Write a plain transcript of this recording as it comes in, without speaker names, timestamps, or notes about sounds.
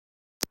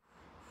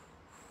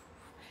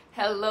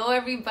Hello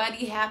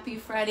everybody, happy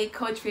Friday.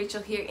 Coach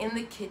Rachel here in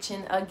the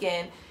kitchen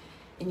again.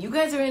 And you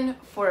guys are in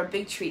for a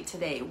big treat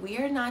today. We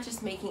are not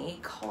just making a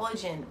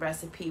collagen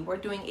recipe, we're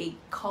doing a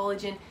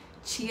collagen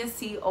chia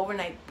seed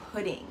overnight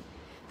pudding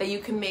that you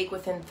can make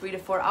within 3 to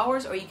 4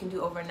 hours or you can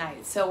do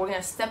overnight. So we're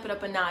gonna step it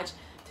up a notch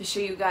to show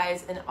you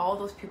guys, and all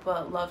those people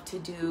that love to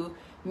do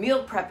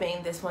meal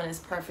prepping, this one is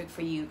perfect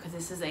for you because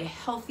this is a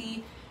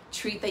healthy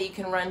treat that you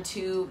can run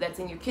to, that's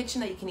in your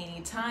kitchen that you can eat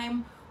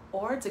anytime.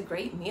 Or it's a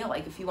great meal,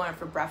 like if you want it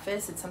for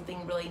breakfast, it's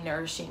something really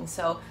nourishing.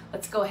 So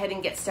let's go ahead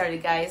and get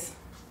started, guys.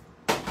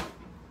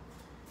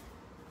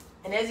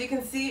 And as you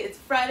can see, it's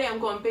Friday. I'm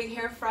going Big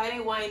Hair Friday.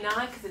 Why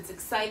not? Because it's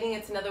exciting.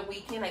 It's another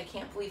weekend. I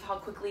can't believe how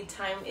quickly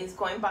time is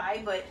going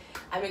by, but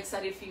I'm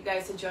excited for you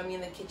guys to join me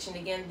in the kitchen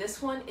again.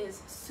 This one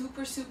is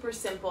super super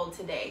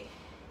today.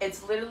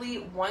 It's literally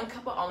 1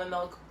 cup of almond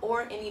milk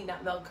or any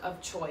nut milk of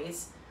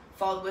choice,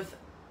 followed with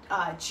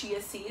chia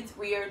seeds.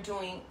 We are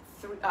doing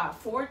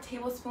 4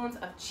 tablespoons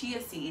of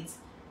chia seeds,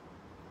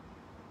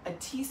 a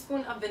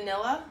teaspoon of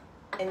vanilla,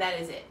 and that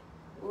is it.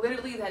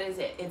 Literally, that is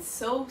it. It's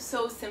so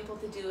simple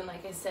to do, and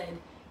like I said,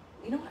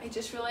 you know what? I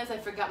just realized I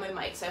forgot my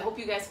mic, so I hope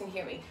you guys can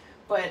hear me.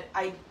 But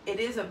it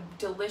is a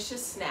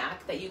delicious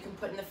snack that you can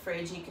put in the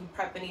fridge and you can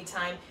prep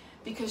anytime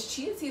because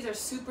chia seeds are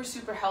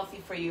super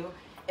healthy for you.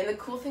 And the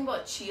cool thing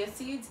about chia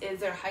seeds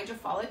is they're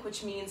hydrophilic,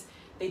 which means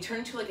they turn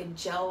into like a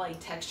gel-like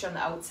texture on the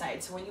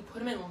outside. So when you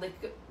put them in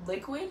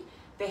liquid,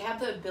 they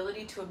have the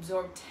ability to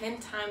absorb 10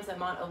 times the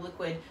amount of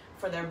liquid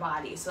for their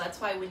body. So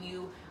that's why when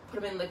you put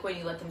them in liquid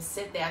and you let them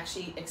sit, they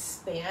actually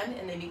expand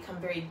and they become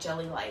very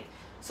jelly-like.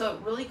 So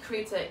it really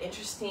creates an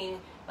interesting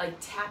like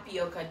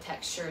tapioca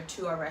texture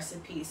to our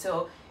recipe.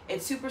 So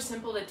it's super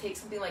simple to take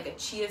something like a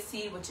chia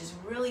seed, which is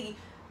really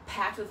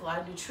packed with a lot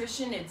of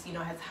nutrition. It's, you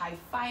know, has high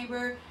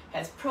fiber,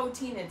 has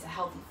protein, it's a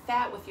healthy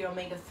fat with your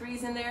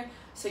omega-3s in there.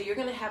 So you're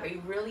gonna have a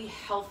really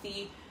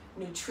healthy,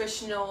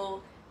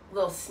 nutritional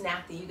little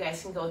snack that you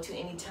guys can go to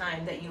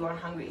anytime that you are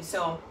hungry.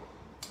 So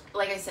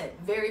like I said,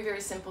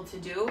 very simple to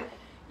do.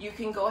 You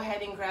can go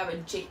ahead and grab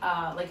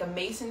like a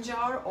mason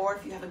jar, or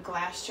if you have a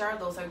glass jar,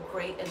 those are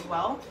great as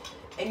well.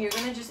 And you're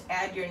gonna just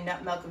add your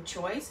nut milk of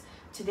choice.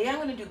 Today I'm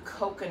gonna do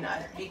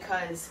coconut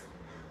because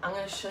I'm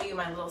gonna show you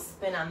my little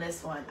spin on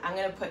this one. I'm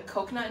gonna put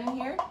coconut in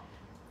here,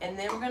 and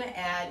then we're gonna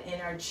add in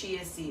our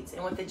chia seeds.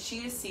 And with the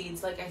chia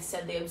seeds, like I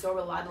said, they absorb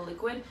a lot of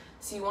liquid,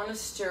 so you wanna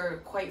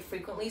stir quite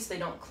frequently so they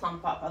don't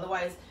clump up.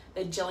 Otherwise,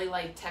 the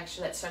jelly-like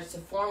texture that starts to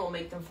form will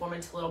make them form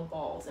into little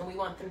balls. And we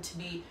want them to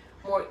be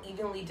more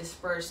evenly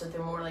dispersed so that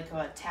they're more like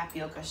a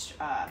tapioca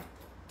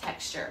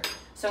texture.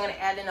 So I'm gonna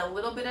add in a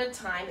little bit at a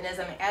time, and as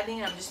I'm adding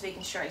it, I'm just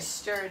making sure I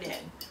stir it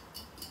in.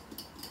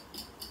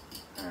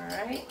 All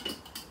right.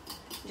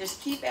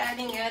 Just keep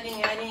adding.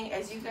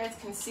 As you guys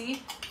can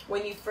see,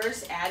 when you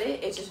first add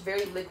it, it's just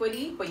very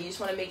liquidy, but you just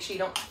want to make sure you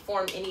don't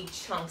form any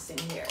chunks in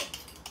here.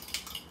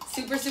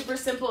 Super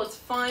simple. It's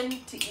fun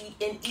to eat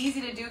and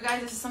easy to do,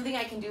 guys. This is something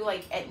I can do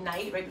like at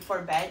night, right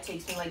before bed. It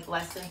takes me like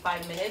less than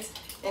 5 minutes,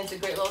 and it's a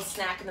great little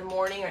snack in the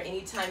morning or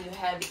anytime you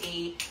have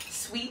a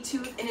sweet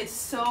tooth. And it's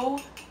so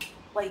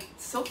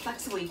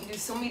flexible. You can do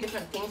so many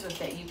different things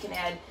with it. You can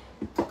add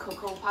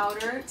cocoa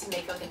powder to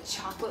make like a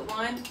chocolate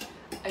one.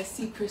 I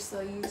see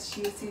Priscilla use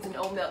chia seeds and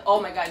oatmeal.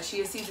 Oh my god,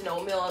 chia seeds and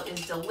oatmeal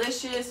is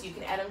delicious. You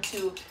can add them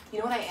to, you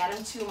know what, I add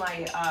them to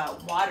my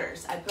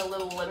waters. I put a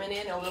little lemon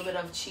in, a little bit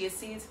of chia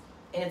seeds,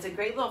 and it's a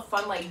great little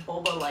fun like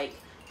boba-like,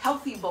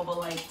 healthy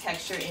boba-like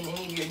texture in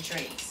any of your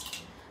drinks.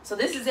 So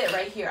this is it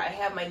right here. I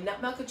have my nut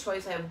milk of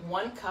choice. I have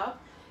 1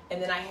 cup,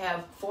 and then I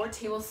have 4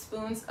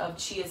 tablespoons of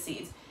chia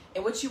seeds.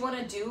 And what you want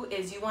to do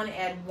is you want to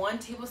add 1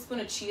 tablespoon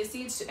of chia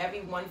seeds to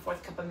every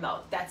 1/4 cup of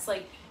milk. That's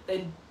like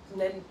the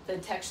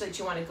texture that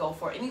you want to go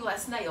for. Any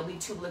less than that, you'll be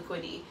too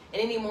liquidy.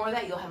 And any more of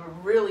that, you'll have a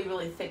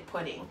really thick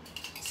pudding.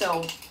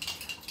 So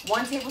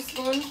 1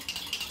 tablespoon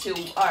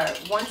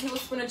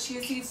of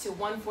chia seeds to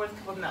 1/4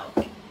 cup of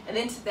milk. And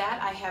then to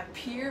that, I have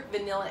pure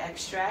vanilla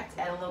extract.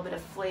 Add a little bit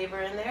of flavor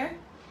in there.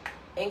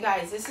 And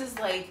guys, this is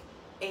like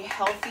a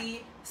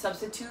healthy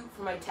substitute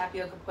for my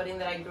tapioca pudding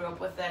that I grew up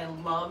with that I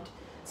loved.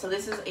 So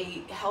this is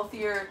a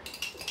healthier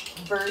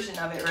version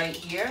of it right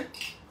here.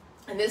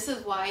 And this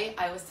is why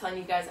I was telling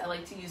you guys I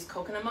like to use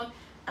coconut milk.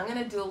 I'm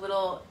gonna do a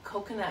little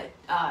coconut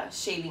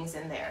shavings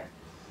in there.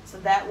 So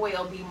that way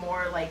it'll be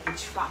more like a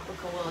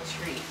tropical little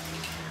treat.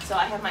 So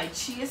I have my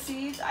chia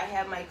seeds, I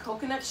have my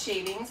coconut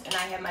shavings, and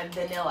I have my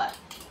vanilla.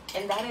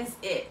 And that is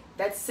it.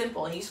 That's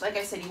simple. And you, like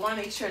I said, you wanna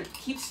make sure,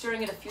 keep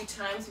stirring it a few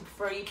times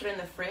before you put it in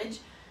the fridge,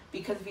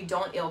 because if you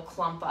don't, it'll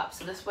clump up.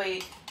 So this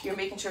way you're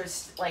making sure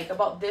it's like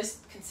about this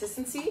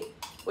consistency,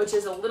 which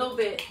is a little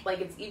bit like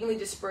it's evenly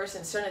dispersed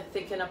and starting to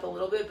thicken up a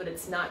little bit, but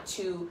it's not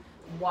too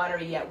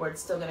watery yet where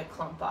it's still gonna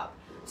clump up.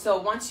 So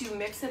once you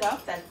mix it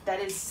up, that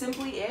is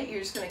simply it.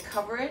 You're just gonna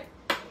cover it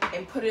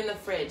and put it in the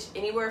fridge.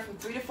 Anywhere from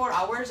 3 to 4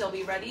 hours, it'll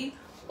be ready,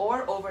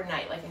 or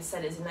overnight, like I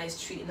said, is a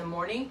nice treat in the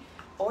morning.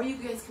 Or you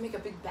guys can make a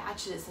big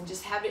batch of this and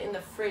just have it in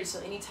the fridge, so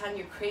anytime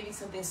you're craving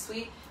something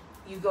sweet,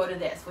 you go to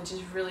this, which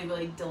is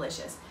really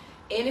delicious.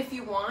 And if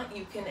you want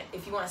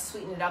to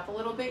sweeten it up a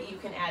little bit, you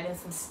can add in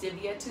some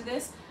stevia to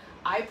this.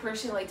 I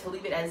personally like to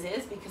leave it as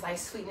is because I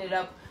sweeten it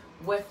up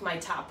with my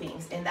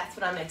toppings, and that's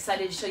what I'm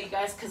excited to show you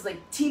guys, because like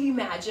TV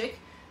magic,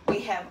 we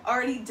have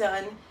already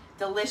done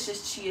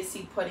delicious chia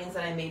seed puddings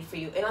that I made for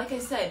you. And like I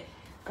said,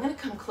 I'm gonna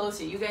come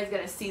closer. You guys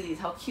gotta see these,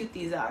 how cute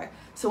these are.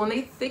 So when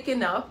they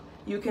thicken up,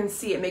 you can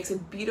see it makes a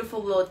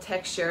beautiful little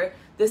texture.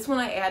 This one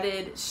I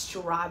added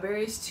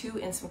strawberries to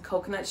and some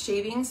coconut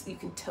shavings. You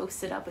can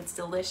toast it up, it's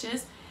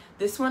delicious.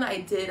 This one I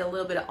did a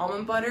little bit of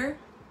almond butter,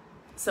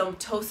 some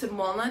toasted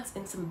walnuts,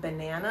 and some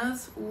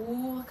bananas.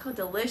 Ooh, look how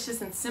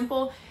delicious and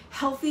simple,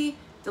 healthy,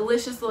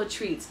 delicious little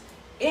treats.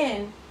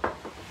 And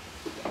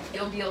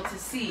you'll be able to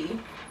see,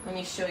 let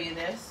me show you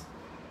this.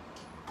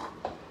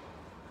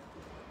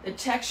 The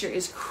texture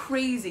is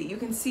crazy. You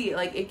can see,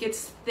 like, it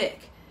gets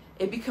thick.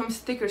 It becomes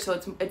thicker, so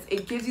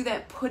it gives you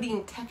that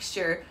pudding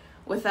texture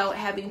without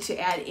having to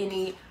add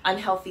any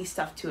unhealthy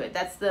stuff to it.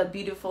 That's the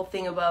beautiful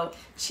thing about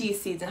chia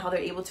seeds and how they're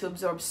able to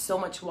absorb so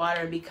much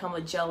water and become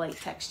a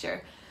gel-like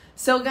texture.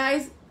 So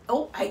guys,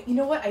 you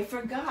know what? I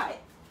forgot.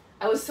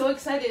 I was so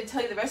excited to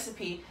tell you the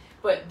recipe,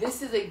 but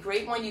this is a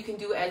great one you can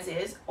do as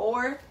is,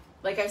 or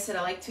like I said,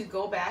 I like to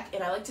go back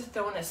and I like to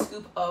throw in a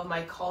scoop of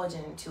my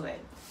collagen into it.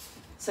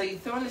 So you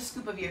throw in a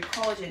scoop of your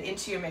collagen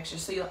into your mixture.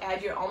 So you'll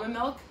add your almond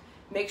milk,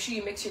 make sure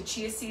you mix your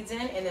chia seeds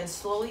in, and then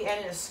slowly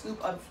add in a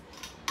scoop of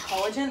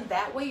collagen.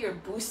 That way you're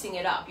boosting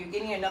it up. You're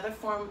getting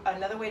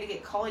another way to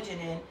get collagen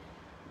in.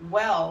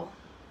 Well,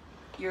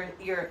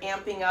 you're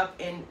amping up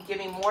and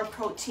giving more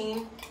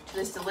protein to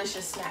this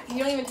delicious snack. And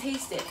you don't even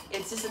taste it.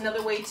 It's just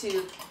another way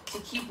to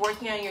keep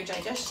working on your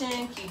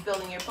digestion, keep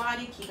building your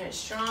body, keeping it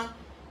strong.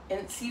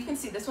 And so you can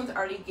see this one's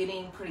already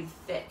getting pretty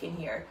thick in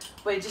here,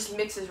 but it just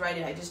mixes right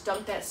in. I just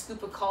dumped that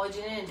scoop of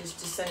collagen in and just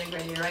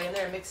disintegrated it right in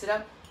there and mix it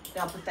up.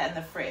 And I'll put that in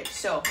the fridge.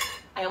 So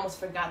I almost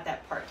forgot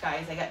that part,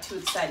 guys. I got too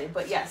excited.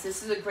 But yes,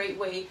 this is a great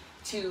way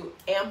to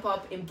amp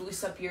up and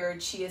boost up your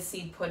chia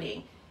seed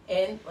pudding.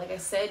 And like I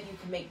said, you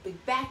can make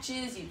big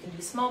batches, you can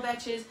do small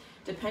batches,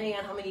 depending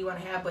on how many you want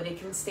to have, but it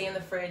can stay in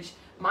the fridge.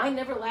 Mine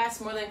never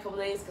lasts more than a couple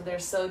days because they're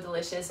so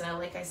delicious. And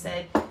like I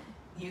said,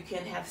 you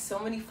can have so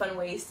many fun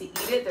ways to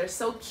eat it. They're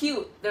so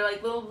cute. They're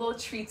like little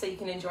treats that you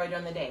can enjoy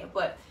during the day.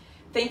 But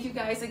thank you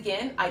guys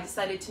again. I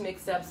decided to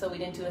mix it up so we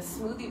didn't do a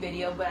smoothie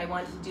video, but I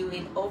wanted to do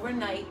an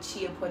overnight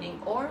chia pudding,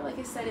 or like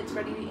I said, it's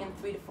ready to eat in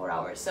 3 to 4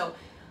 hours. So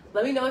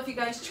let me know if you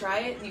guys try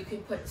it. You can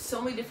put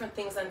so many different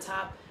things on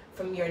top,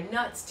 from your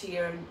nuts to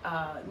your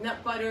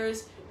nut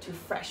butters to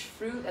fresh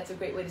fruit. That's a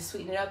great way to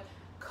sweeten it up.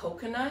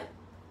 Coconut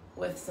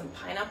with some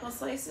pineapple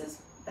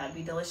slices. That'd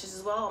be delicious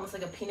as well, almost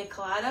like a pina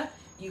colada.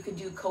 You could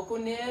do cocoa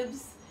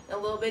nibs, and a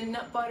little bit of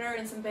nut butter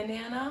and some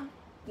banana.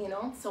 You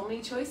know, so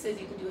many choices.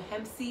 You can do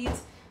hemp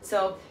seeds.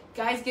 So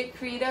guys, get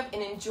creative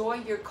and enjoy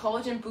your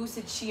collagen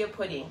boosted chia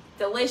pudding.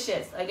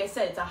 Delicious. Like I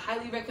said, it's a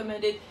highly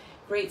recommended,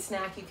 great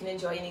snack you can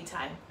enjoy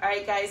anytime. All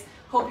right, guys,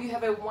 hope you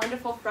have a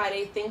wonderful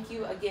Friday. Thank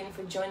you again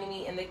for joining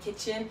me in the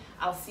kitchen.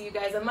 I'll see you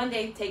guys on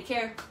Monday. Take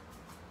care.